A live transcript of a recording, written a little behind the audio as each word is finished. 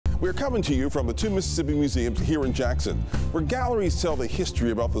We're coming to you from the two Mississippi museums here in Jackson, where galleries tell the history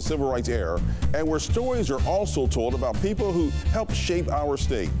about the civil rights era and where stories are also told about people who helped shape our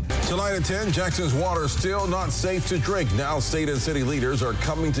state. Tonight at 10, Jackson's water still not safe to drink. Now state and city leaders are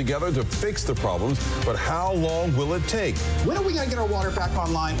coming together to fix the problems, but how long will it take? When are we going to get our water back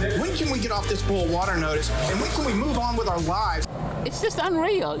online? When can we get off this boil water notice? And when can we move on with our lives? It's just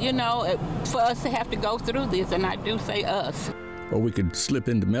unreal, you know, for us to have to go through this, and I do say us. Or we could slip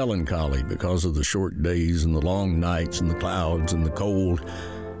into melancholy because of the short days and the long nights and the clouds and the cold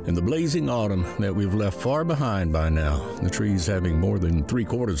and the blazing autumn that we've left far behind by now, the trees having more than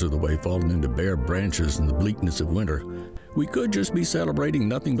 3/4 of the way fallen into bare branches in the bleakness of winter. We could just be celebrating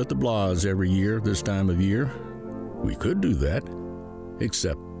nothing but the blahs every year this time of year. We could do that,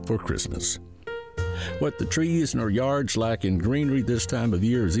 except for Christmas. What the trees in our yards lack in greenery this time of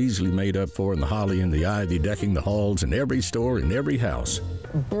year is easily made up for in the holly and the ivy decking the halls in every store and every house.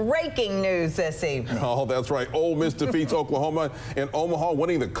 Breaking news this evening. Oh, that's right. Ole Miss defeats Oklahoma and Omaha,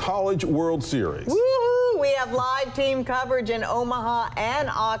 winning the College World Series. Woohoo! We have live team coverage in Omaha and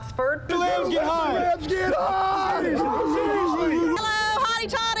Oxford. The Lambs get high! The Lambs get high! Hello, hotty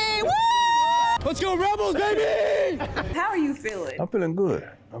toddy! Woo! Let's go Rebels, baby! How are you feeling? I'm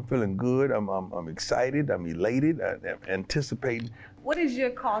feeling good. I'm excited. I'm elated. I'm anticipating. What is your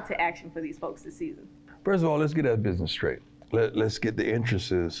call to action for these folks this season? First of all, let's get our business straight. Let's get the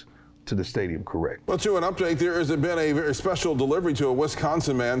entrances to the stadium correct. Well, to an update, there has been a very special delivery to a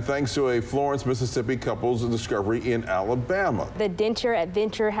Wisconsin man thanks to a Florence, Mississippi couple's discovery in Alabama. The denture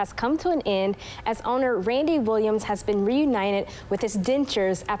adventure has come to an end as owner Randy Williams has been reunited with his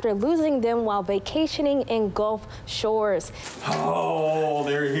dentures after losing them while vacationing in Gulf Shores. Oh,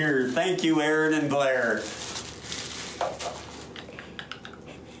 they're here. Thank you, Aaron and Blair.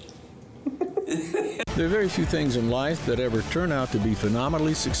 There are very few things in life that ever turn out to be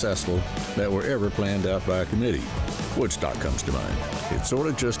phenomenally successful that were ever planned out by a committee. Woodstock comes to mind. It sort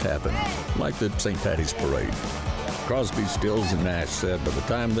of just happened, like the St. Patty's Parade. Crosby, Stills, and Nash said by the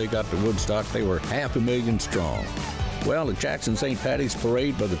time they got to Woodstock, they were 500,000 strong. Well, at Jackson St. Patty's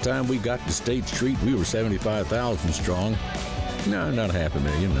Parade, by the time we got to State Street, we were 75,000 strong. No, not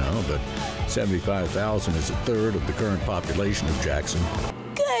 500,000, no, but 75,000 is a third of the current population of Jackson.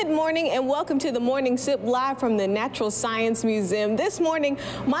 Good morning and welcome to the Morning Sip live from the Natural Science Museum. This morning,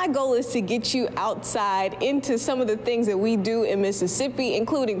 my goal is to get you outside into some of the things that we do in Mississippi,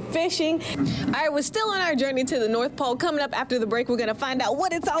 including fishing. All right, we're still on our journey to the North Pole. Coming up after the break, we're going to find out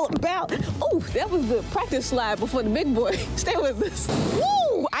what it's all about. Oh, that was the practice slide before the big boy. Stay with us.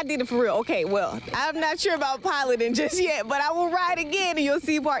 Woo! I did it for real. Okay, well, I'm not sure about piloting just yet, but I will ride again and you'll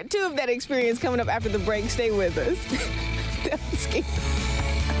see part 2 of that experience coming up after the break. Stay with us. That was scary.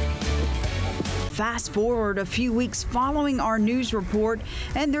 Fast forward a few weeks following our news report,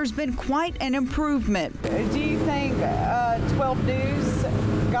 and there's been quite an improvement. Do you think 12 News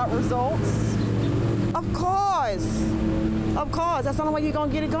got results? Of course. Of course. That's the only way you're going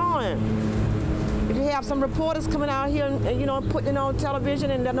to get it going. If you have some reporters coming out here and, you know, putting it on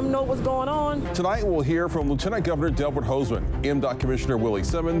television and letting them know what's going on. Tonight we'll hear from Lieutenant Governor Delbert Hosemann, MDOT Commissioner Willie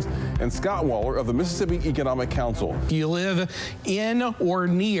Simmons, and Scott Waller of the Mississippi Economic Council. If you live in or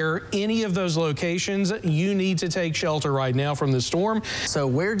near any of those locations, you need to take shelter right now from the storm. So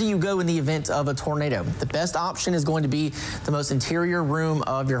where do you go in the event of a tornado? The best option is going to be the most interior room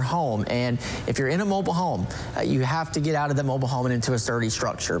of your home. And if you're in a mobile home, you have to get out of the mobile home and into a sturdy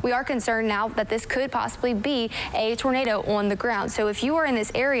structure. We are concerned now that this could possibly be a tornado on the ground. So if you are in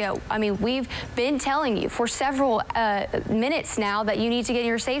this area, I mean, we've been telling you for several minutes now that you need to get in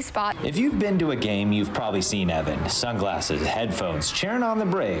your safe spot. If you've been to a game, you've probably seen Evan. Sunglasses, headphones, cheering on the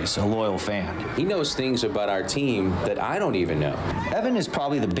Braves, a loyal fan. He knows things about our team that I don't even know. Evan is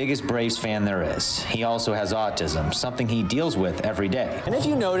probably the biggest Braves fan there is. He also has autism, something he deals with every day. And if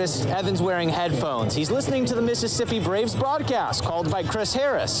you noticed, Evan's wearing headphones. He's listening to the Mississippi Braves broadcast called by Chris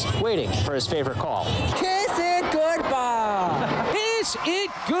Harris, waiting for his favorite call. Kiss it goodbye. Kiss it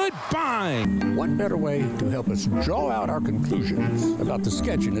goodbye. What better way to help us draw out our conclusions about the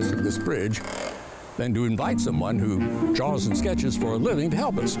sketchiness of this bridge than to invite someone who draws and sketches for a living to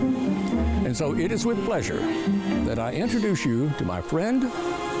help us? And so it is with pleasure that I introduce you to my friend,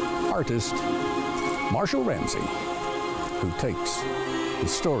 artist, Marshall Ramsey, who takes the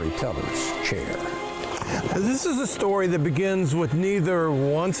storyteller's chair. This is a story that begins with neither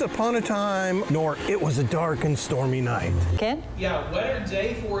once upon a time nor it was a dark and stormy night. Ken? Yeah, wetter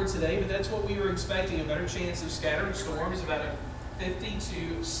day for today, but that's what we were expecting. A better chance of scattered storms, about a 50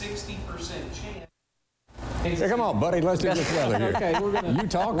 to 60% chance. Hey, come on, buddy, let's do this weather here. Okay, we're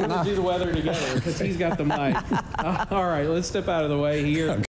gonna do the weather together because he's got the mic. All right, let's step out of the way here.